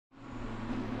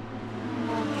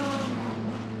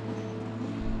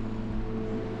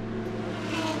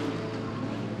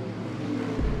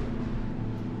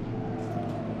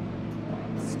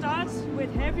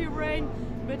heavy rain,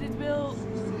 but it will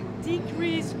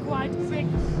decrease quite quick.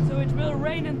 So it will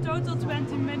rain in total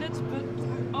 20 minutes, but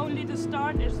only the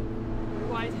start is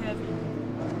quite heavy.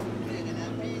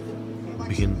 Het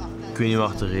begint, ik weet niet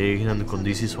waar te regenen en de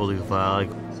condities worden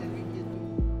gevaarlijk.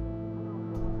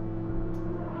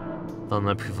 Dan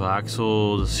heb je vaak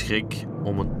zo de schrik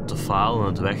om het te falen en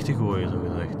het weg te gooien, zo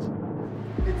gezegd.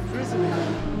 It's drizzling.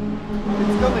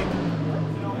 It's coming.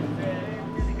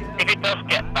 If it does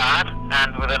get bad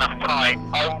and with enough time,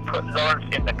 I will put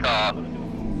Lawrence in the car.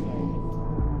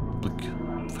 Ik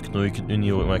verknoei ik het nu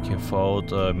niet, ik maak geen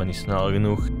fout, ik ben niet snel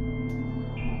genoeg.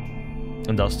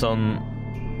 En dat is dan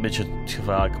een beetje het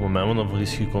gevaarlijke moment, want dan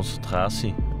verlies je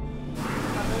concentratie.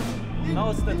 Now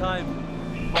is the time.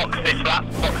 Box this lap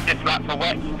for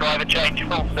wet, driver change,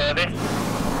 full service.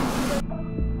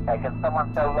 Okay, can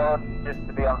someone tell Lawrence just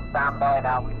to be on standby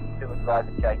now, we can do a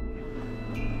driver change.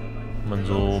 En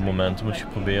zo'n momenten moet je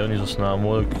proberen niet zo snel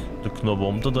mogelijk de knop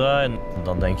om te draaien.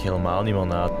 Dan denk je helemaal niet meer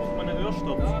na. Mijn deur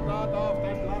stopt.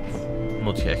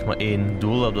 Omdat je echt maar één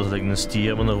doel hebt, dat is een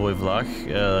stier met een rode vlag.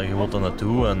 Je wilt daar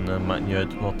naartoe en het maakt niet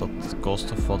uit wat dat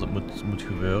kost of wat het moet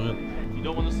gebeuren. You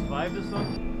don't want to survive this one?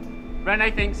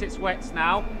 René thinks it's wet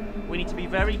now. We need to be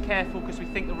very careful because we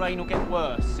think the rain will get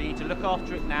worse. So you need to look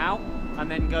after it now and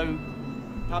then go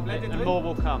and more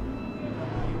will come.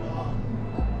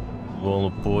 Gewoon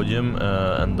op het podium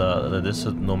en dat is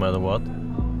het, no matter what.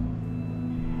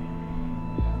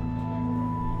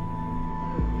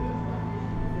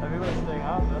 Everyone's staying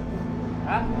out there.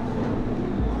 Huh?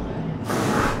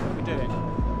 We do it.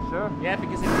 Sure. Yeah,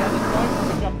 because if the others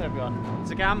don't, we jump everyone.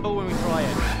 It's a gamble when we try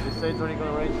it. You say it's only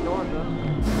going to rain short, huh?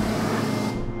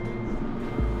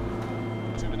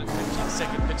 2 minutes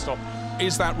 15-second pit stop.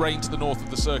 Is that rain to the north of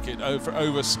the circuit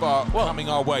over Spa coming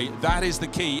our way? That is the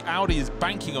key. Audi is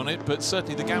banking on it, but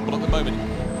certainly the gamble at the moment.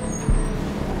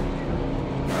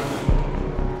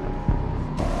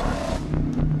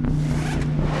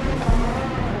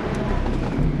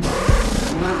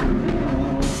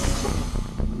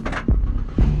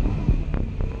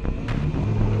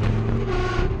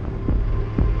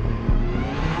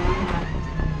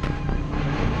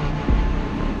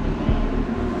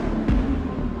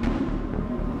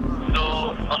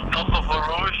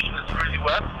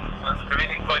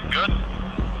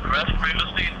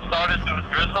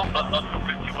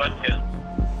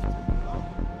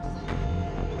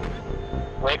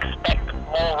 We expect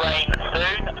more rain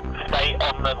soon. Stay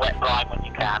on the wet line.